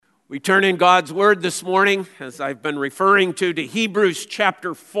We turn in God's Word this morning, as I've been referring to Hebrews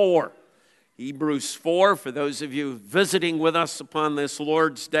chapter 4. Hebrews 4, for those of you visiting with us upon this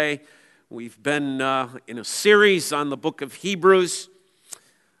Lord's Day, we've been in a series on the book of Hebrews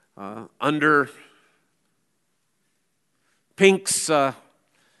under Pink's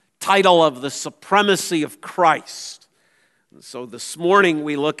title of The Supremacy of Christ. And so this morning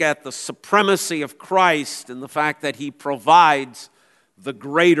we look at the supremacy of Christ and the fact that He provides the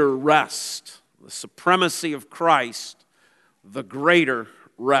greater rest. The supremacy of Christ, the greater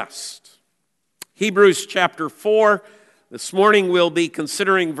rest. Hebrews chapter 4. This morning we'll be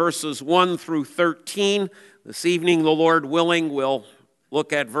considering verses 1 through 13. This evening, the Lord willing, we'll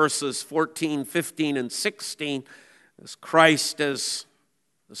look at verses 14, 15, and 16 as Christ as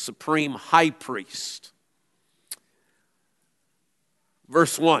the supreme high priest.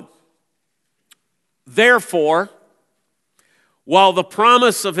 Verse 1. Therefore, while the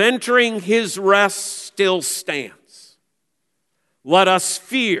promise of entering His rest still stands, let us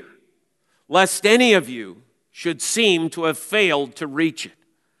fear, lest any of you should seem to have failed to reach it.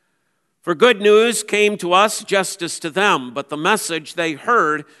 For good news came to us just as to them, but the message they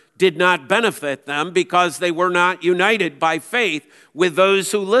heard did not benefit them because they were not united by faith with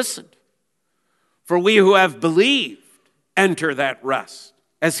those who listened. For we who have believed enter that rest.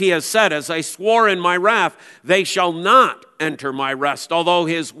 As He has said, as I swore in my wrath, they shall not enter my rest, although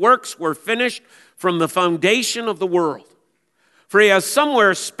His works were finished from the foundation of the world. For He has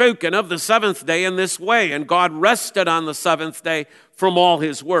somewhere spoken of the seventh day in this way, and God rested on the seventh day from all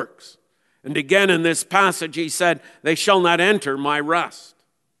His works. And again in this passage He said, they shall not enter my rest.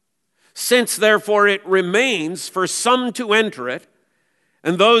 Since therefore it remains for some to enter it,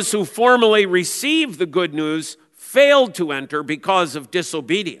 and those who formerly received the good news failed to enter because of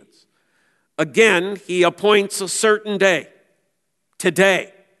disobedience, again He appoints a certain day,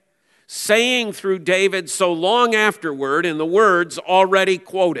 today, saying through David so long afterward in the words already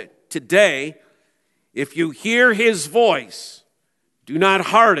quoted, today, if you hear His voice, do not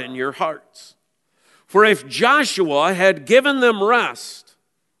harden your hearts. For if Joshua had given them rest,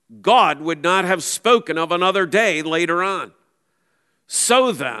 God would not have spoken of another day later on.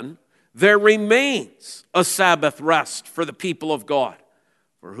 So then, there remains a Sabbath rest for the people of God.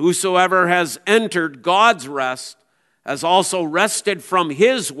 For whosoever has entered God's rest has also rested from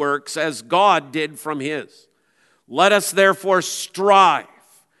His works as God did from His. Let us therefore strive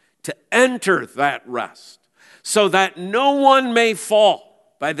to enter that rest, so that no one may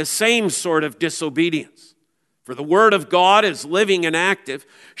fall by the same sort of disobedience. For the word of God is living and active,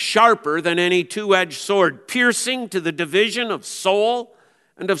 sharper than any two-edged sword, piercing to the division of soul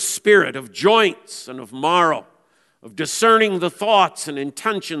and of spirit, of joints and of marrow, of discerning the thoughts and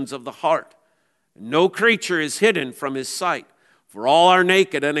intentions of the heart. No creature is hidden from His sight, for all are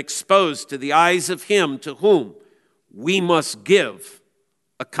naked and exposed to the eyes of Him to whom we must give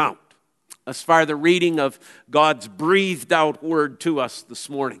account. As far as the reading of God's breathed out word to us this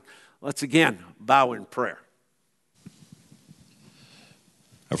morning, let's again bow in prayer.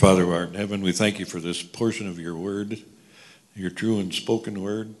 Our Father who art in heaven, we thank You for this portion of Your word, Your true and spoken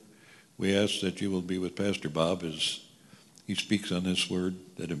word. We ask that You will be with Pastor Bob as he speaks on this word,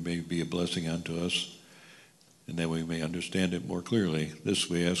 that it may be a blessing unto us, and that we may understand it more clearly. This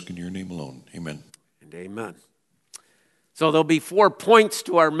we ask in Your name alone. Amen. And amen. So there'll be 4 points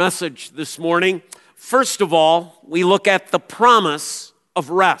to our message this morning. First of all, we look at the promise of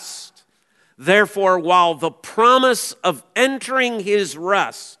rest. Therefore, while the promise of entering His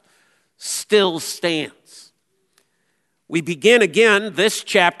rest still stands. We begin again this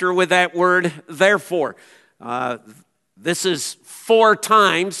chapter with that word, therefore. This is 4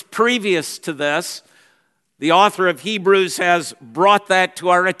 times previous to this. The author of Hebrews has brought that to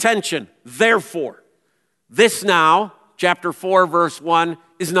our attention. Therefore, this now, chapter 4, verse 1,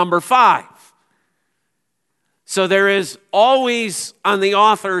 is number 5. So there is always on the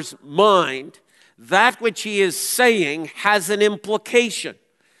author's mind that which he is saying has an implication.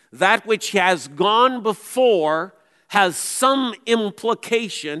 That which has gone before has some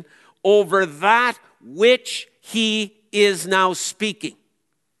implication over that which he is now speaking.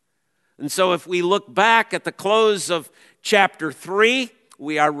 And so if we look back at the close of chapter 3,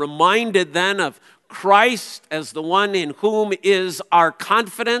 we are reminded then of Christ as the one in whom is our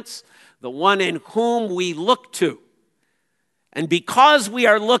confidence, the one in whom we look to. And because we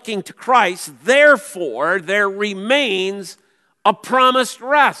are looking to Christ, therefore there remains a promised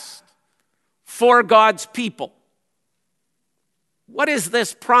rest for God's people. What is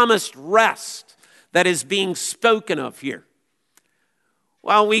this promised rest that is being spoken of here?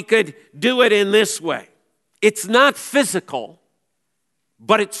 Well, we could do it in this way. It's not physical,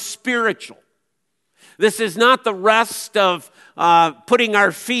 but it's spiritual. This is not the rest of putting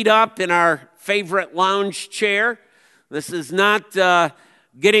our feet up in our favorite lounge chair. This is not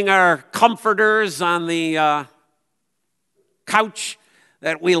getting our comforters on the couch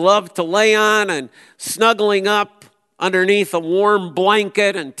that we love to lay on and snuggling up underneath a warm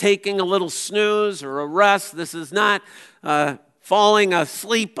blanket and taking a little snooze or a rest. This is not falling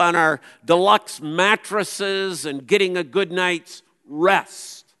asleep on our deluxe mattresses and getting a good night's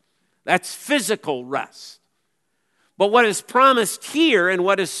rest. That's physical rest. But what is promised here and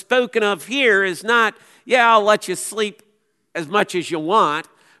what is spoken of here is not, yeah, I'll let you sleep as much as you want.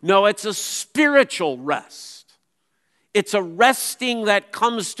 No, it's a spiritual rest. It's a resting that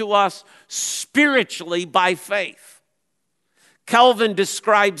comes to us spiritually by faith. Calvin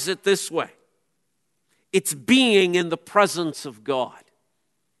describes it this way. It's being in the presence of God.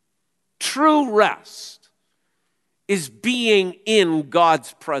 True rest is being in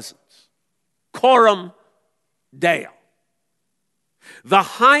God's presence. Coram Deo. The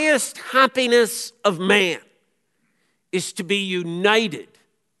highest happiness of man is to be united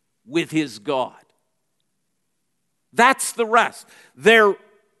with his God. That's the rest.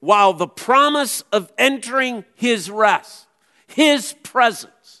 While the promise of entering his rest, his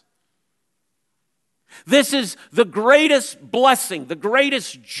presence, this is the greatest blessing, the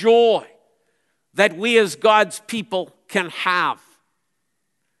greatest joy that we as God's people can have.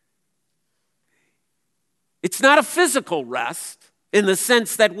 It's not a physical rest in the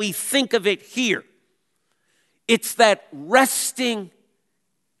sense that we think of it here. It's that resting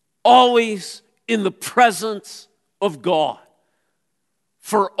always in the presence of God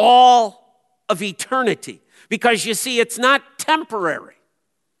for all of eternity. Because you see, it's not temporary.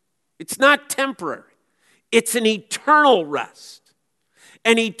 It's not temporary. It's an eternal rest.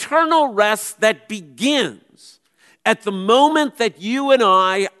 An eternal rest that begins at the moment that you and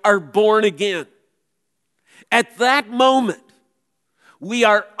I are born again. At that moment, we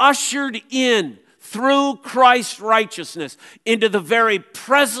are ushered in through Christ's righteousness into the very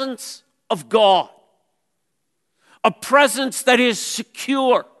presence of God. A presence that is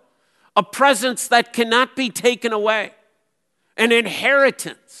secure. A presence that cannot be taken away. An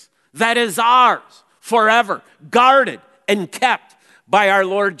inheritance that is ours forever, guarded and kept by our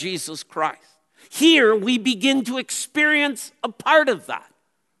Lord Jesus Christ. Here we begin to experience a part of that.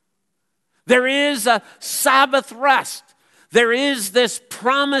 There is a Sabbath rest. There is this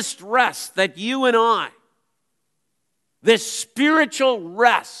promised rest that you and I, this spiritual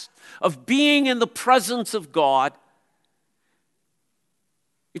rest of being in the presence of God,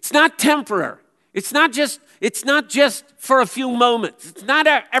 it's not temporary. It's not just for a few moments. It's not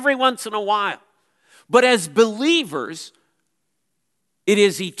every once in a while. But as believers, it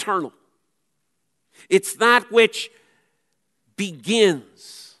is eternal. It's that which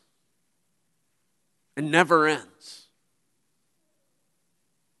begins and never ends.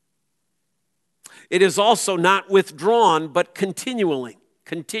 It is also not withdrawn, but continuing.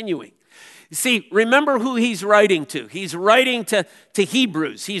 You see, remember who he's writing to. He's writing to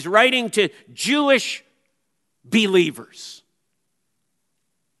Hebrews. He's writing to Jewish believers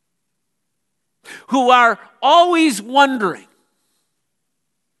who are always wondering,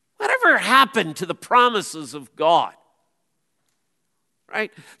 whatever happened to the promises of God?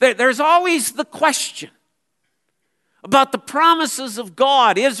 Right? There's always the question about the promises of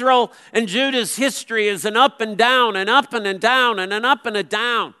God. Israel and Judah's history is an up and down, and up and down, and an up and a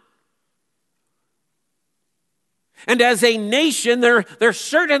down. And as a nation, they're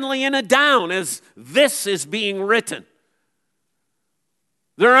certainly in a down as this is being written.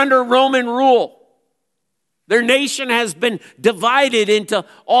 They're under Roman rule. Their nation has been divided into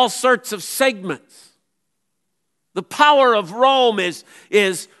all sorts of segments. The power of Rome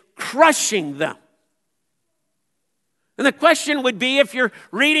is crushing them. And the question would be, if you're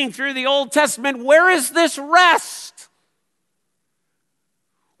reading through the Old Testament, where is this rest?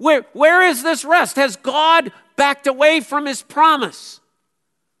 Where is this rest? Has God backed away from his promise?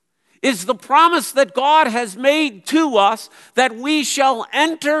 Is the promise that God has made to us that we shall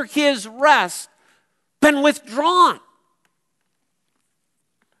enter his rest been withdrawn?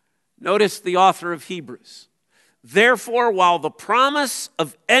 Notice the author of Hebrews. Therefore, while the promise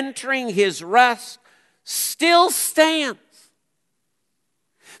of entering his rest still stands.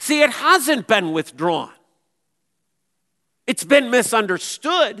 See, it hasn't been withdrawn. It's been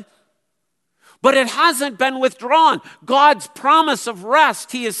misunderstood, but it hasn't been withdrawn. God's promise of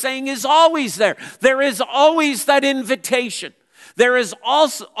rest, he is saying, is always there. There is always that invitation. There is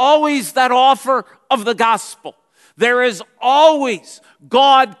also always that offer of the gospel. There is always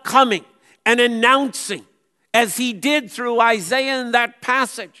God coming and announcing as he did through Isaiah in that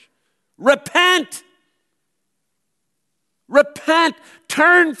passage. Repent. Repent.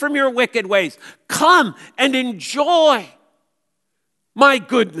 Turn from your wicked ways. Come and enjoy my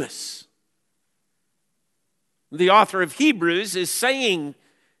goodness. The author of Hebrews is saying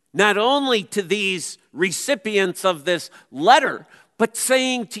not only to these recipients of this letter, but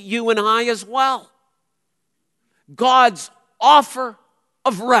saying to you and I as well. God's offer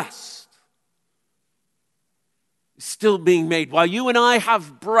of rest is still being made. While you and I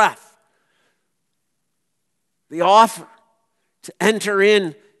have breath, the offer to enter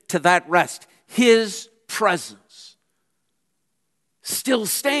into that rest, his presence, still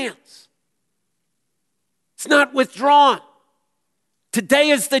stands. It's not withdrawn. Today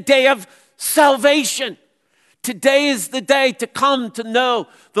is the day of salvation. Today is the day to come to know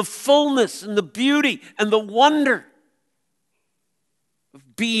the fullness and the beauty and the wonder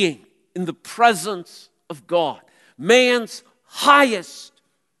of being in the presence of God. Man's highest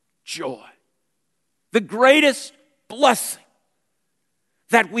joy. The greatest blessing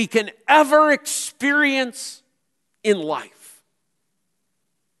that we can ever experience in life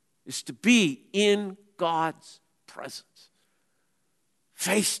is to be in God's presence,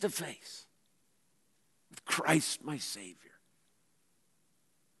 face to face with Christ my Savior.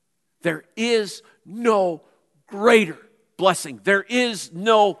 There is no greater blessing. There is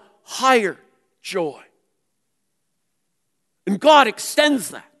no higher joy. And God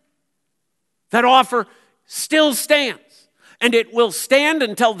extends that. That offer still stands. And it will stand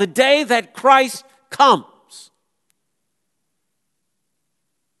until the day that Christ comes.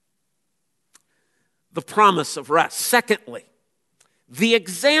 The promise of rest. Secondly, the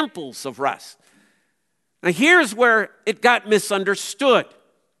examples of rest. Now here's where it got misunderstood,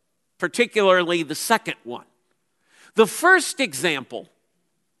 particularly the second one. The first example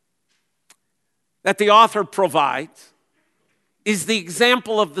that the author provides is the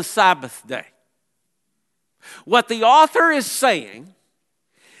example of the Sabbath day. What the author is saying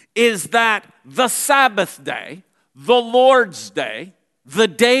is that the Sabbath day, the Lord's day, the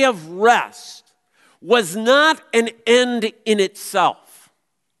day of rest, was not an end in itself.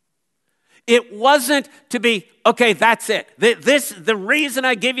 It wasn't to be, okay, that's it. The reason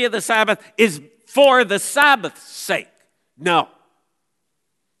I give you the Sabbath is for the Sabbath's sake. No,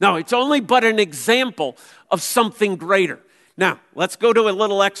 it's only but an example of something greater. Now, let's go to a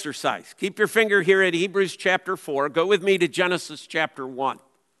little exercise. Keep your finger here at Hebrews chapter 4. Go with me to Genesis chapter 1.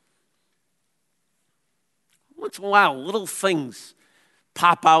 Once in a while, little things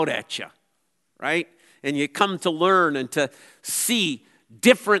pop out at you, right? And you come to learn and to see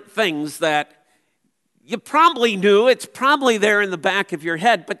different things that you probably knew. It's probably there in the back of your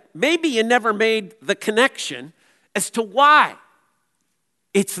head, but maybe you never made the connection as to why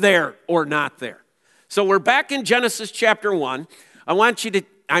it's there or not there. So we're back in Genesis chapter 1. I'm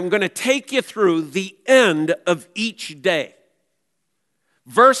going to take you through the end of each day.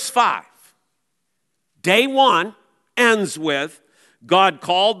 Verse 5. Day 1 ends with, God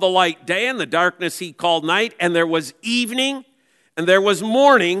called the light day, and the darkness he called night, and there was evening, and there was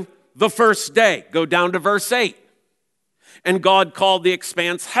morning the first day. Go down to verse 8. And God called the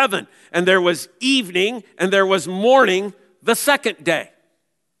expanse heaven, and there was evening, and there was morning the second day.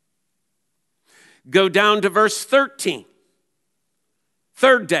 Go down to verse 13.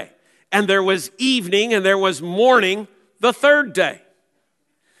 Third day. And there was evening and there was morning the third day.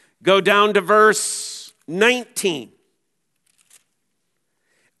 Go down to verse 19.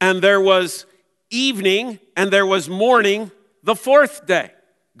 And there was evening and there was morning the fourth day.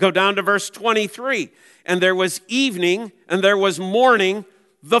 Go down to verse 23. And there was evening and there was morning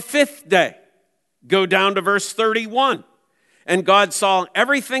the fifth day. Go down to verse 31. And God saw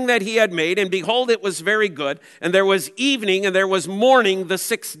everything that he had made, and behold, it was very good. And there was evening, and there was morning the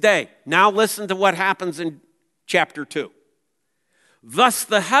sixth day. Now listen to what happens in chapter 2. Thus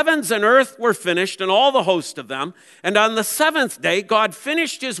the heavens and earth were finished, and all the host of them. And on the seventh day, God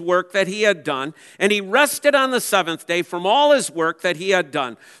finished his work that he had done, and he rested on the seventh day from all his work that he had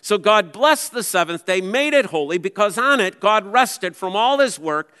done. So God blessed the seventh day, made it holy, because on it God rested from all his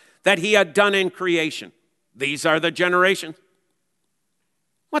work that he had done in creation. These are the generations.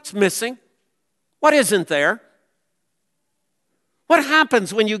 What's missing? What isn't there? What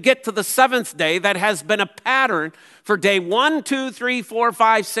happens when you get to the seventh day that has been a pattern for day 1, 2, 3, 4,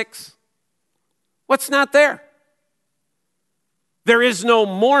 5, 6? What's not there? There is no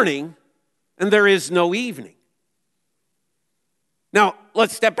morning and there is no evening. Now,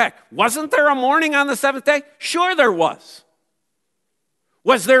 let's step back. Wasn't there a morning on the seventh day? Sure there was.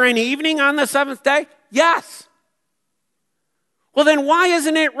 Was there an evening on the seventh day? Yes. Well, then why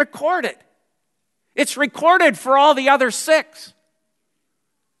isn't it recorded? It's recorded for all the other 6.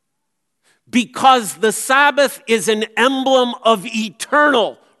 Because the Sabbath is an emblem of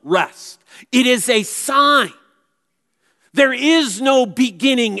eternal rest. It is a sign. There is no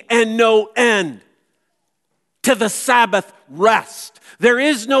beginning and no end to the Sabbath rest. There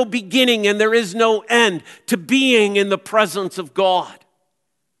is no beginning and there is no end to being in the presence of God.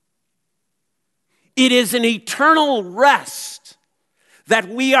 It is an eternal rest that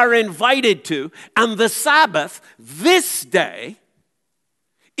we are invited to, and the Sabbath, this day,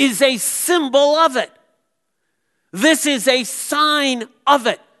 is a symbol of it. This is a sign of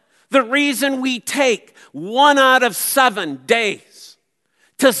it. The reason we take 1 out of 7 days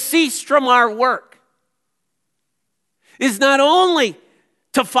to cease from our work is not only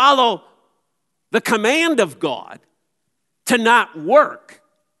to follow the command of God to not work,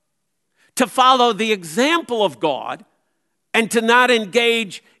 to follow the example of God, and to not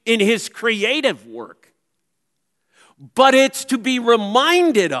engage in his creative work, but it's to be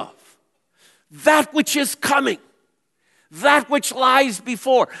reminded of that which is coming, that which lies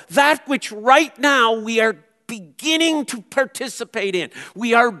before, that which right now we are beginning to participate in,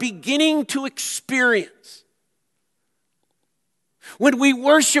 we are beginning to experience. When we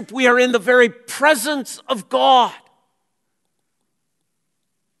worship, we are in the very presence of God.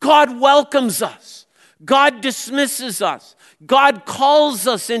 God welcomes us. God dismisses us. God calls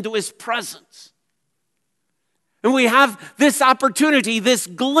us into his presence. And we have this opportunity, this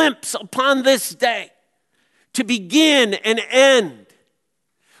glimpse upon this day to begin and end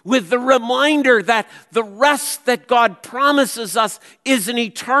with the reminder that the rest that God promises us is an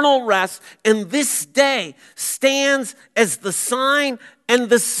eternal rest, and this day stands as the sign and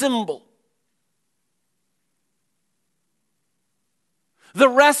the symbol. The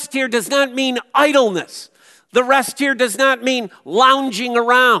rest here does not mean idleness. The rest here does not mean lounging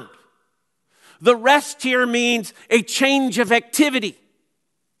around. The rest here means a change of activity.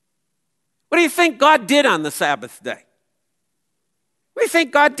 What do you think God did on the Sabbath day? What do you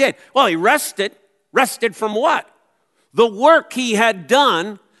think God did? Well, he rested. Rested from what? The work he had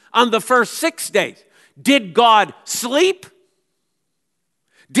done on the first 6 days. Did God sleep?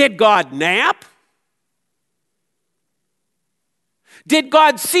 Did God nap? Did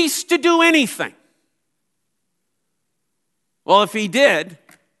God cease to do anything? Well, if he did,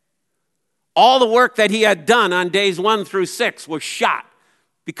 all the work that he had done on days 1 through 6 was shot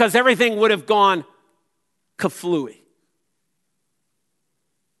because everything would have gone kaflooey.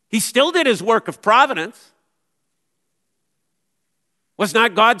 He still did his work of providence. Was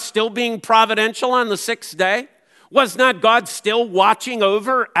not God still being providential on the 6th day? Was not God still watching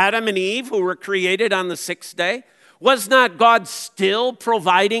over Adam and Eve who were created on the 6th day? Was not God still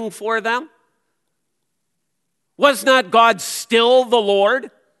providing for them? Was not God still the Lord?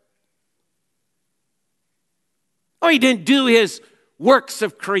 Oh, he didn't do his works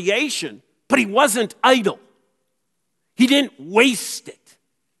of creation, but he wasn't idle. He didn't waste it.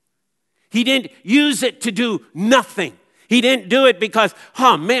 He didn't use it to do nothing. He didn't do it because,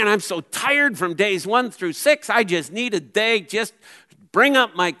 oh man, I'm so tired from days 1 through 6. I just need a day, just bring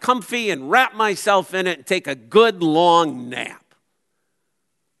up my comfy and wrap myself in it and take a good long nap.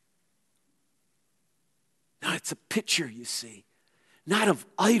 Now, it's a picture, you see, not of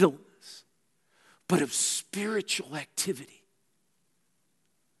idleness, but of spiritual activity.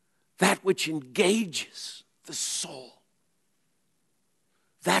 That which engages the soul.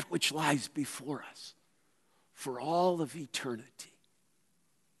 That which lies before us for all of eternity.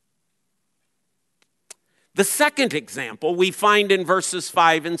 The second example we find in verses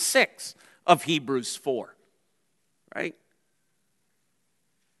 5 and 6 of Hebrews 4, right?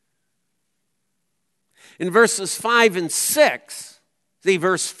 In verses 5 and 6, see,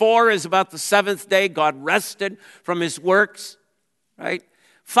 verse 4 is about the 7th day. God rested from his works, right?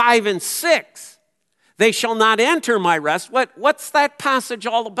 5 and 6, they shall not enter my rest. What's that passage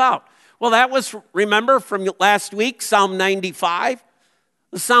all about? Well, that was, remember from last week, Psalm 95,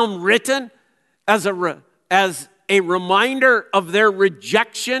 the psalm written as a reminder of their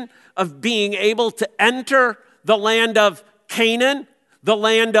rejection of being able to enter the land of Canaan, the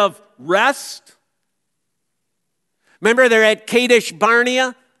land of rest. Remember they're at Kadesh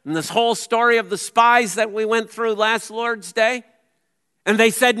Barnea, and this whole story of the spies that we went through last Lord's Day? And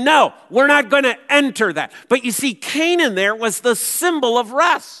they said, no, we're not going to enter that. But you see, Canaan there was the symbol of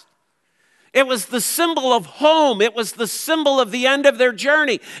rest. It was the symbol of home. It was the symbol of the end of their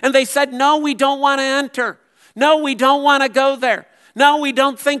journey. And they said, no, we don't want to enter. No, we don't want to go there. No, we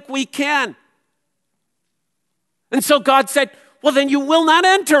don't think we can. And so God said, well, then you will not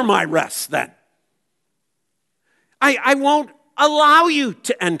enter my rest then. I won't allow you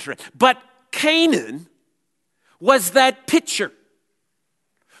to enter it. But Canaan was that picture.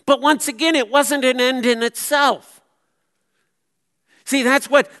 But once again, it wasn't an end in itself. See, that's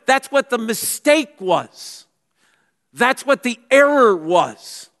what the mistake was. That's what the error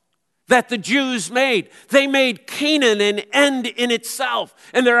was that the Jews made. They made Canaan an end in itself.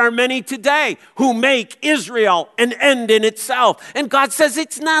 And there are many today who make Israel an end in itself. And God says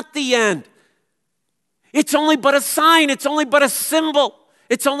it's not the end. It's only but a sign. It's only but a symbol.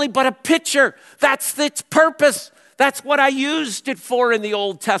 It's only but a picture. That's its purpose. That's what I used it for in the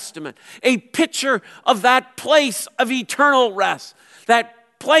Old Testament. A picture of that place of eternal rest.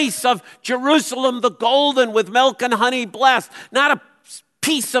 That place of Jerusalem the golden with milk and honey blessed. Not a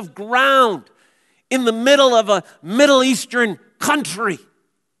piece of ground in the middle of a Middle Eastern country.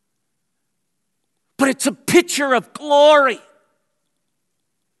 But it's a picture of glory.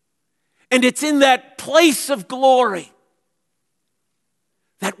 And it's in that place of glory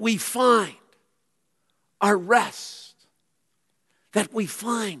that we find our rest, that we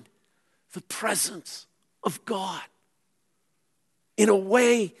find the presence of God in a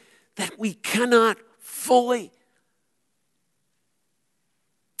way that we cannot fully,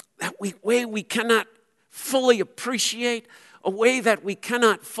 appreciate, a way that we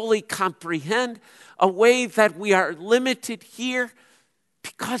cannot fully comprehend, a way that we are limited here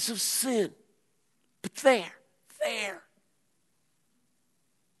because of sin. But there.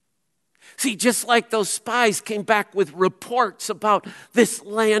 See, just like those spies came back with reports about this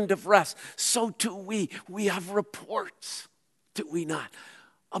land of rest, so too we. We have reports, do we not,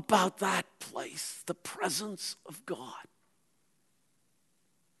 about that place, the presence of God.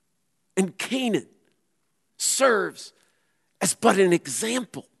 And Canaan serves as but an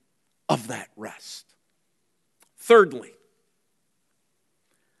example of that rest. Thirdly,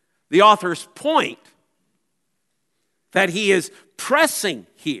 the author's point that he is pressing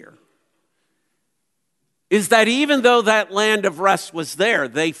here is that even though that land of rest was there,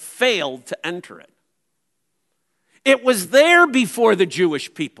 they failed to enter it. It was there before the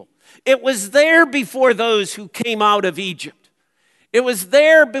Jewish people. It was there before those who came out of Egypt. It was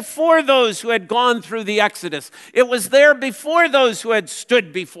there before those who had gone through the Exodus. It was there before those who had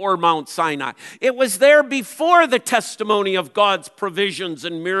stood before Mount Sinai. It was there before the testimony of God's provisions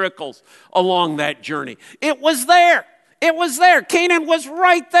and miracles along that journey. It was there. It was there. Canaan was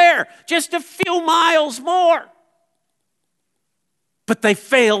right there, just a few miles more. But they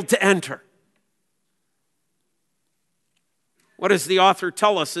failed to enter. What does the author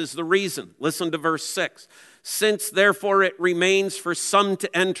tell us is the reason? Listen to verse 6. Since therefore it remains for some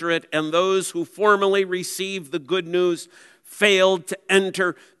to enter it, and those who formerly received the good news failed to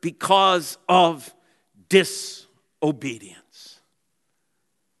enter because of disobedience.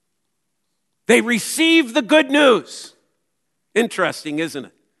 They received the good news. Interesting, isn't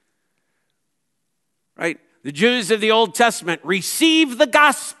it? Right? The Jews of the Old Testament received the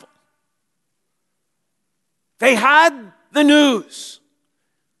gospel. They had the news.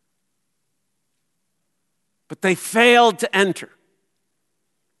 But they failed to enter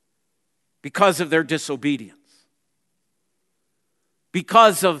because of their disobedience,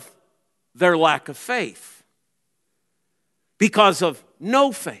 because of their lack of faith, because of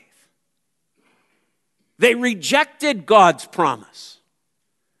no faith. They rejected God's promise.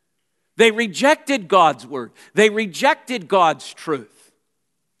 They rejected God's word. They rejected God's truth.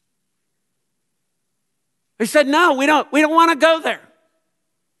 They said, no, we don't want to go there.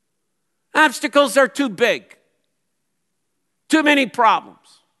 Obstacles are too big. Too many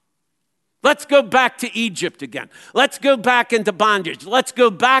problems. Let's go back to Egypt again. Let's go back into bondage. Let's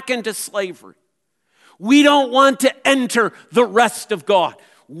go back into slavery. We don't want to enter the rest of God.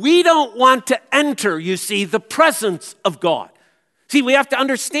 We don't want to enter, you see, the presence of God. See, we have to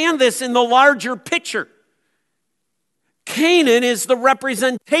understand this in the larger picture. Canaan is the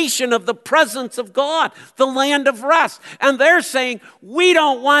representation of the presence of God, the land of rest. And they're saying, we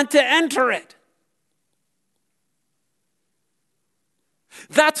don't want to enter it.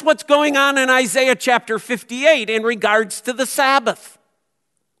 That's what's going on in Isaiah chapter 58 in regards to the Sabbath.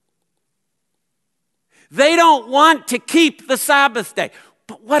 They don't want to keep the Sabbath day.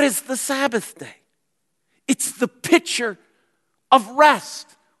 But what is the Sabbath day? It's the picture of rest.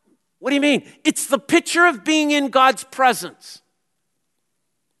 What do you mean? It's the picture of being in God's presence.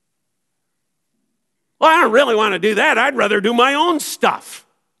 Well, I don't really want to do that. I'd rather do my own stuff.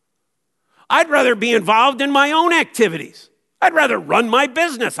 I'd rather be involved in my own activities. I'd rather run my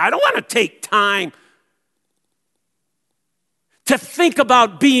business. I don't want to take time to think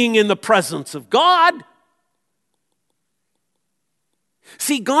about being in the presence of God.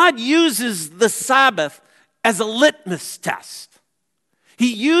 See, God uses the Sabbath as a litmus test.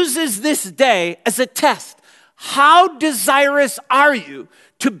 He uses this day as a test. How desirous are you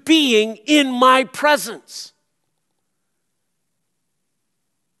to being in my presence?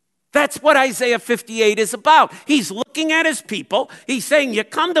 That's what Isaiah 58 is about. He's looking at his people. He's saying, you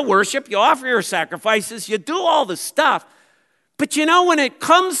come to worship, you offer your sacrifices, you do all the stuff. But you know, when it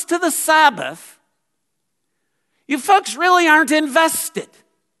comes to the Sabbath, you folks really aren't invested.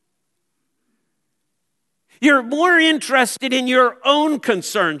 You're more interested in your own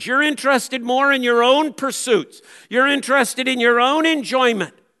concerns. You're interested more in your own pursuits. You're interested in your own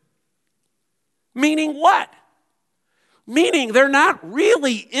enjoyment. Meaning what? Meaning they're not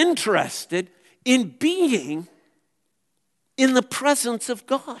really interested in being in the presence of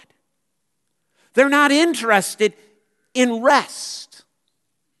God. They're not interested in rest.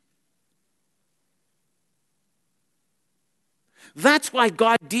 That's why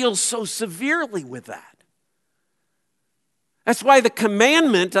God deals so severely with that. That's why the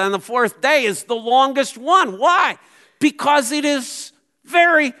commandment on the fourth day is the longest one. Why? Because it is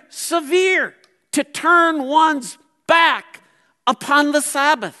very severe to turn one's back upon the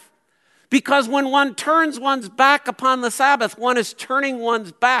Sabbath. Because when one turns one's back upon the Sabbath, one is turning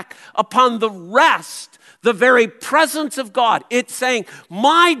one's back upon the rest, the very presence of God. It's saying,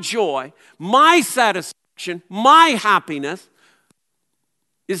 my joy, my satisfaction, my happiness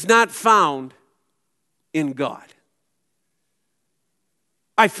is not found in God.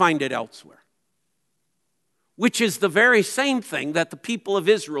 I find it elsewhere. Which is the very same thing that the people of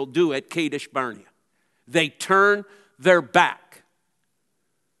Israel do at Kadesh Barnea. They turn their back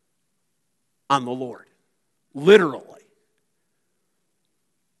on the Lord. Literally.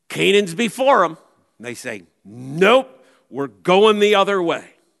 Canaan's before them. They say, nope, we're going the other way.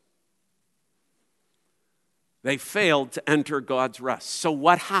 They failed to enter God's rest. So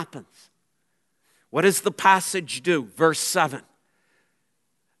what happens? What does the passage do? Verse 7.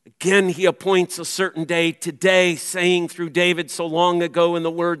 Again, he appoints a certain day, today, saying through David so long ago in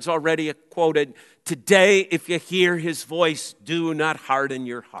the words already quoted, today, if you hear his voice, do not harden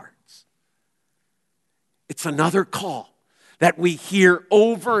your hearts. It's another call that we hear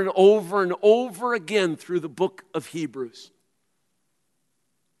over and over and over again through the book of Hebrews.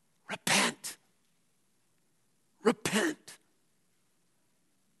 Repent. Repent.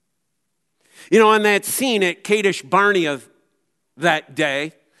 You know, in that scene at Kadesh Barnea that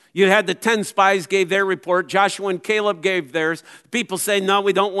day, you had the 10 spies gave their report. Joshua and Caleb gave theirs. People say, no,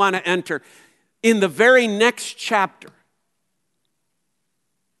 we don't want to enter. In the very next chapter,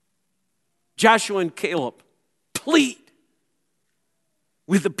 Joshua and Caleb plead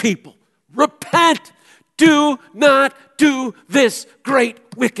with the people. Repent. Do not do this great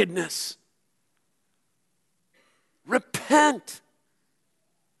wickedness. Repent.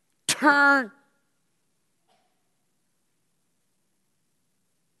 Turn.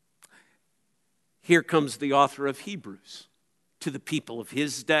 Here comes the author of Hebrews to the people of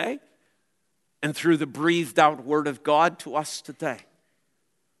his day and through the breathed out word of God to us today.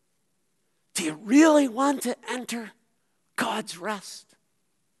 Do you really want to enter God's rest?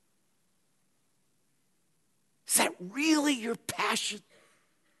 Is that really your passion?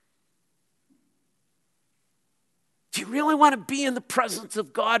 Do you really want to be in the presence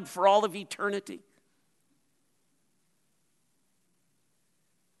of God for all of eternity?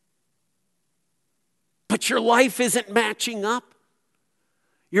 But your life isn't matching up.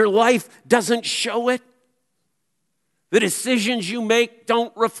 Your life doesn't show it. The decisions you make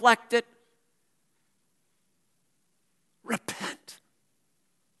don't reflect it. Repent.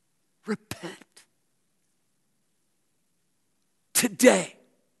 Repent. Today.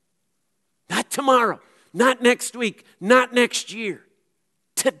 Not tomorrow. Not next week. Not next year.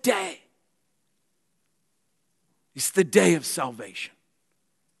 Today is the day of salvation.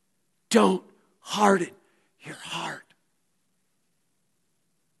 Don't harden your heart.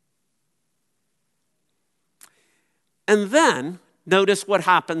 And then, notice what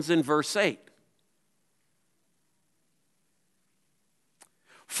happens in verse 8.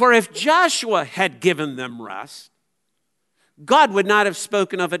 For if Joshua had given them rest, God would not have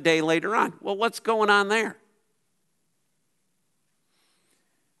spoken of a day later on. Well, what's going on there?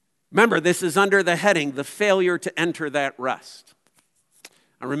 Remember, this is under the heading, the failure to enter that rest.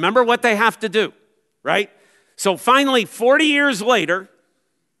 Now remember what they have to do, right? So finally, 40 years later,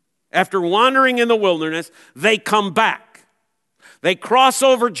 after wandering in the wilderness, they come back. They cross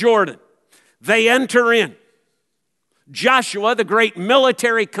over Jordan. They enter in. Joshua, the great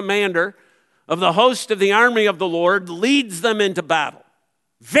military commander of the host of the army of the Lord, leads them into battle.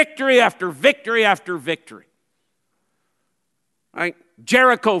 Victory after victory after victory. Right?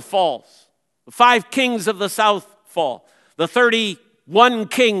 Jericho falls. The 5 kings of the south fall. The 30 one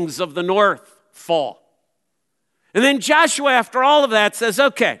kings of the north fall. And then Joshua, after all of that, says,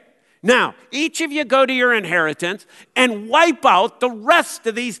 okay, now each of you go to your inheritance and wipe out the rest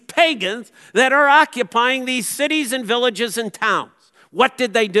of these pagans that are occupying these cities and villages and towns. What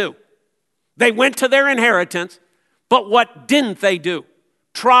did they do? They went to their inheritance, but what didn't they do?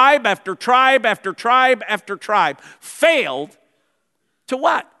 Tribe after tribe after tribe after tribe failed to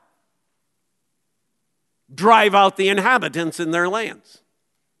what? Drive out the inhabitants in their lands.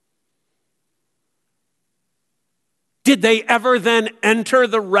 Did they ever then enter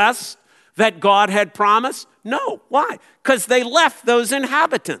the rest that God had promised? No. Why? Because they left those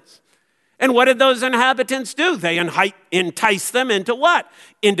inhabitants. And what did those inhabitants do? They enticed them into what?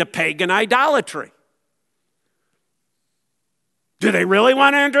 Into pagan idolatry. Do they really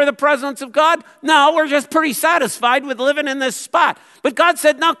want to enter the presence of God? No, we're just pretty satisfied with living in this spot. But God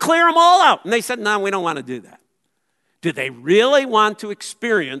said, no, clear them all out. And they said, no, we don't want to do that. Do they really want to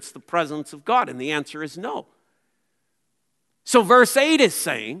experience the presence of God? And the answer is no. So verse 8 is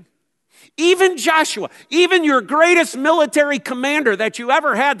saying, even Joshua, even your greatest military commander that you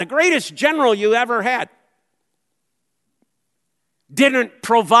ever had, the greatest general you ever had, didn't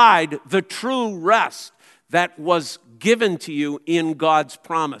provide the true rest that was given to you in God's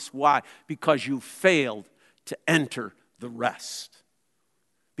promise. Why? Because you failed to enter the rest.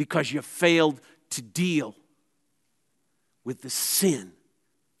 Because you failed to deal with the sin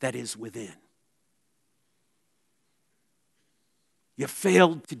that is within. You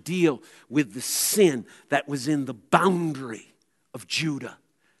failed to deal with the sin that was in the boundary of Judah,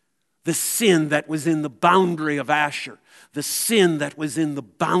 the sin that was in the boundary of Asher, the sin that was in the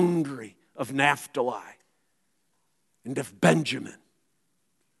boundary of Naphtali, and of Benjamin,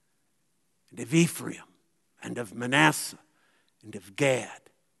 and of Ephraim, and of Manasseh, and of Gad.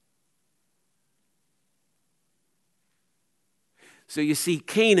 So you see,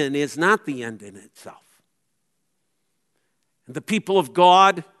 Canaan is not the end in itself. And the people of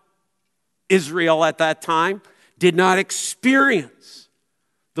God, Israel at that time, did not experience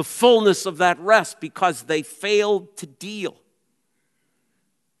the fullness of that rest because they failed to deal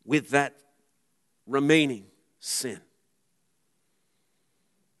with that remaining sin.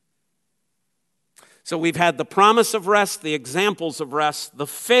 So we've had the promise of rest, the examples of rest, the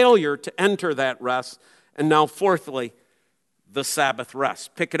failure to enter that rest, and now fourthly, the Sabbath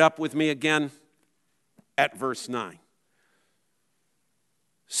rest. Pick it up with me again at verse 9.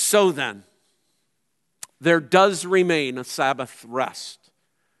 So then, there does remain a Sabbath rest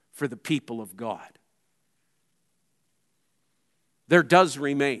for the people of God. There does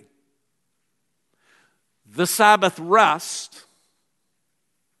remain. The Sabbath rest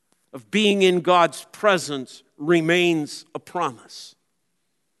of being in God's presence remains a promise.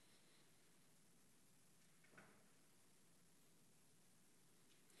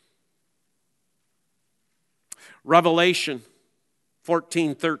 Revelation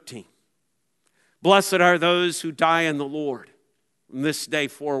 14:13. Blessed are those who die in the Lord from this day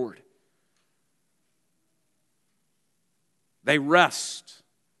forward. They rest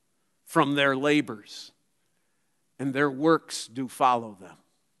from their labors, and their works do follow them.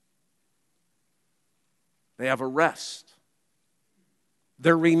 They have a rest.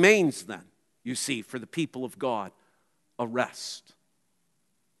 There remains then, you see, for the people of God, a rest.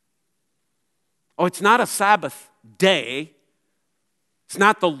 Oh, it's not a Sabbath day. It's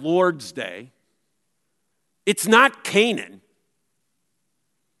not the Lord's day. It's not Canaan.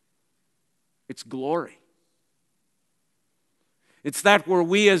 It's glory. It's that where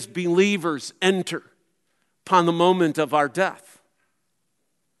we as believers enter upon the moment of our death.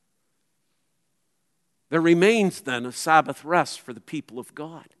 There remains then a Sabbath rest for the people of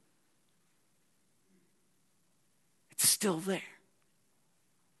God. It's still there.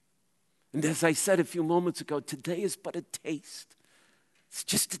 And as I said a few moments ago, today is but a taste. It's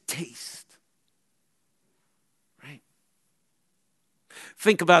just a taste. Right?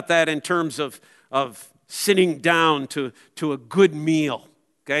 Think about that in terms of sitting down to a good meal.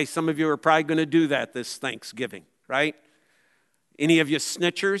 Okay, some of you are probably going to do that this Thanksgiving, right? Any of you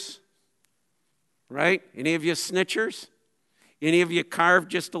snitchers? Right? Any of you snitchers? Any of you carve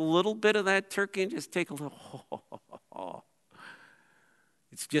just a little bit of that turkey and just take a little?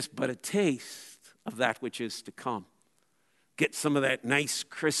 It's just but a taste of that which is to come. Get some of that nice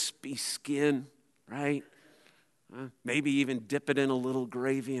crispy skin, right? Maybe even dip it in a little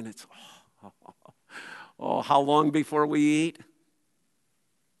gravy and it's, how long before we eat?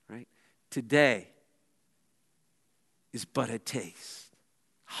 Right? Today is but a taste.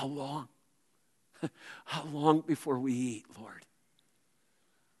 How long? How long before we eat, Lord?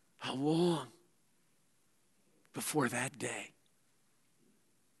 How long before that day?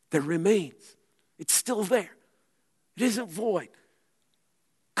 that remains. It's still there. It isn't void.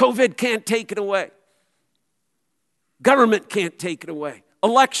 COVID can't take it away. Government can't take it away.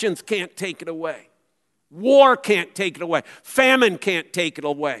 Elections can't take it away. War can't take it away. Famine can't take it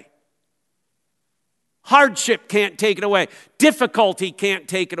away. Hardship can't take it away. Difficulty can't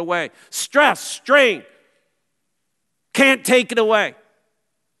take it away. Stress, strain can't take it away.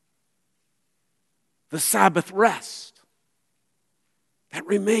 The Sabbath rest that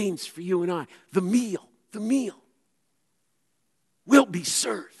remains for you and I. The meal will be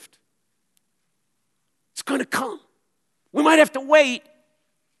served. It's going to come. We might have to wait.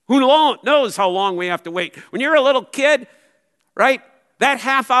 Who knows how long we have to wait? When you're a little kid, right? That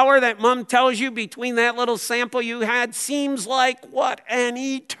half hour that mom tells you between that little sample you had seems like what? An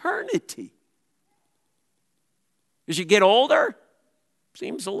eternity. As you get older,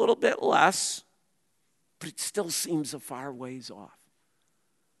 seems a little bit less, but it still seems a far ways off.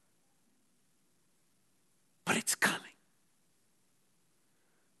 But it's coming.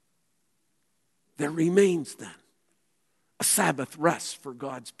 There remains then a Sabbath rest for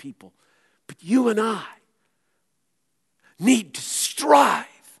God's people. But you and I need to strive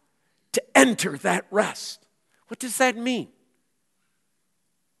to enter that rest. What does that mean?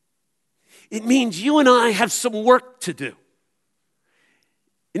 It means you and I have some work to do.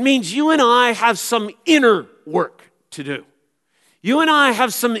 It means you and I have some inner work to do. You and I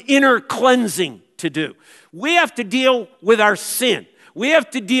have some inner cleansing to do. We have to deal with our sin. We have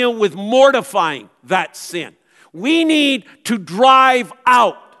to deal with mortifying that sin. We need to drive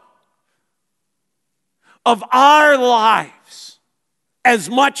out of our lives as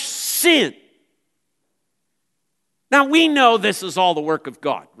much sin. Now, we know this is all the work of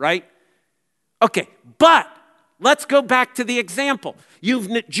God, right? Okay, but let's go back to the example.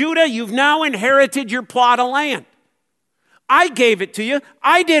 Judah, you've now inherited your plot of land. I gave it to you.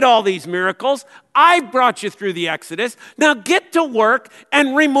 I did all these miracles. I brought you through the Exodus. Now get to work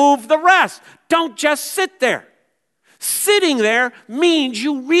and remove the rest. Don't just sit there. Sitting there means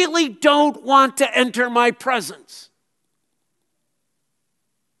you really don't want to enter my presence.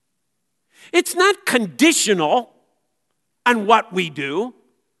 It's not conditional on what we do,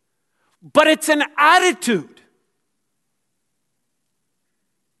 but it's an attitude.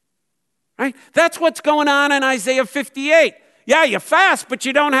 Right? That's what's going on in Isaiah 58. Yeah, you fast, but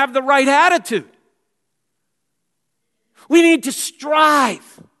you don't have the right attitude. We need to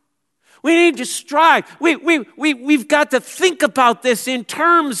strive. We need to strive. We've got to think about this in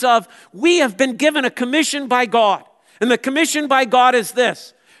terms of we have been given a commission by God. And the commission by God is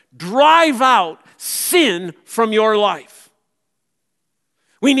this: drive out sin from your life.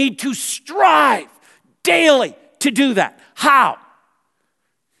 We need to strive daily to do that. How?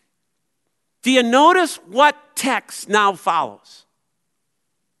 Do you notice what text now follows?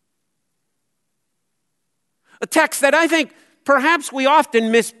 A text that I think perhaps we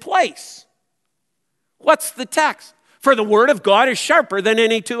often misplace. What's the text? For the word of God is sharper than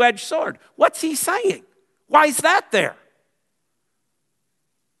any two-edged sword. What's he saying? Why is that there?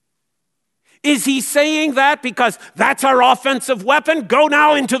 Is he saying that because that's our offensive weapon? Go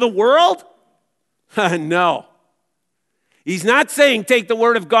now into the world? No. He's not saying take the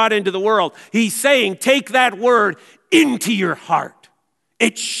word of God into the world. He's saying take that word into your heart.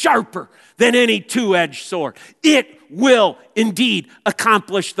 It's sharper than any two-edged sword. It will indeed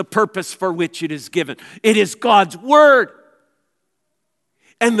accomplish the purpose for which it is given. It is God's word.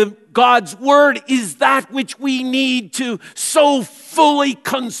 And God's word is that which we need to so fully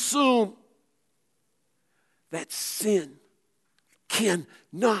consume that sin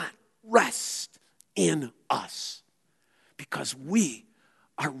cannot rest in us. Because we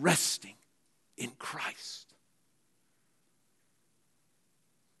are resting in Christ.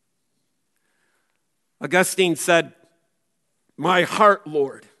 Augustine said, "My heart,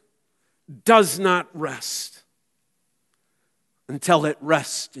 Lord, does not rest until it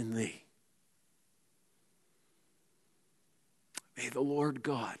rests in thee." May the Lord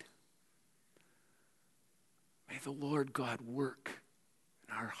God work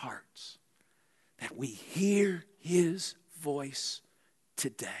in our hearts, that we hear his voice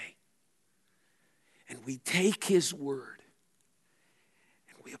today. And we take his word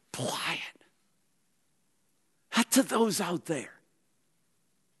and we apply it. Not to those out there.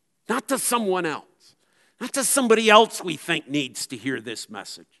 Not to someone else. Not to somebody else we think needs to hear this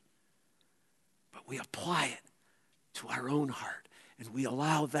message. But we apply it to our own heart. And we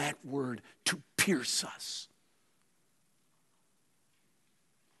allow that word to pierce us.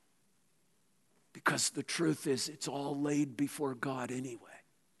 Because the truth is, it's all laid before God anyway.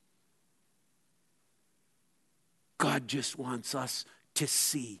 God just wants us to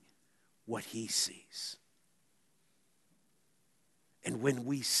see what he sees. And when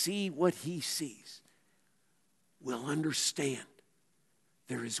we see what he sees, we'll understand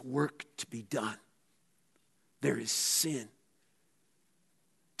there is work to be done. There is sin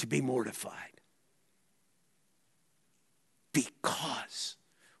to be mortified. Because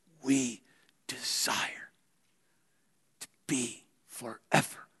we desire to be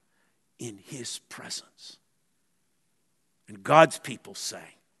forever in his presence. And God's people say,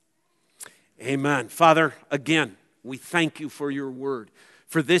 amen. Father, again, we thank you for your word,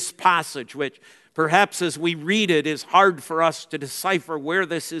 for this passage, which perhaps as we read it is hard for us to decipher where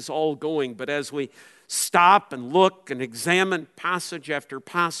this is all going. But as we stop and look and examine passage after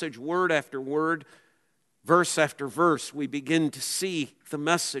passage, word after word, verse after verse, we begin to see the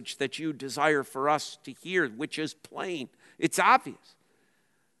message that you desire for us to hear, which is plain. It's obvious.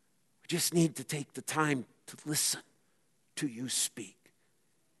 We just need to take the time to listen to you speak.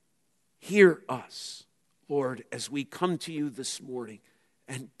 Hear us, Lord, as we come to you this morning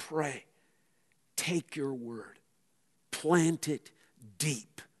and pray. Take your word, plant it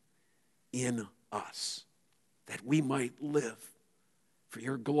deep in us, that we might live for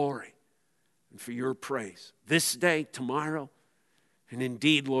your glory and for your praise. This day, tomorrow, and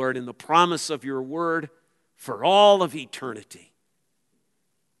indeed, Lord, in the promise of your word for all of eternity,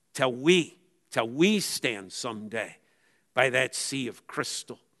 till we stand someday by that sea of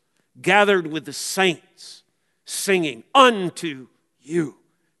crystal, gathered with the saints, singing, unto you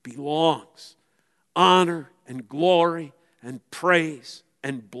belongs honor and glory and praise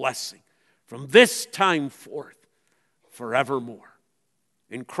and blessing from this time forth forevermore.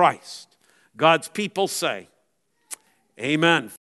 In Christ, God's people say, amen.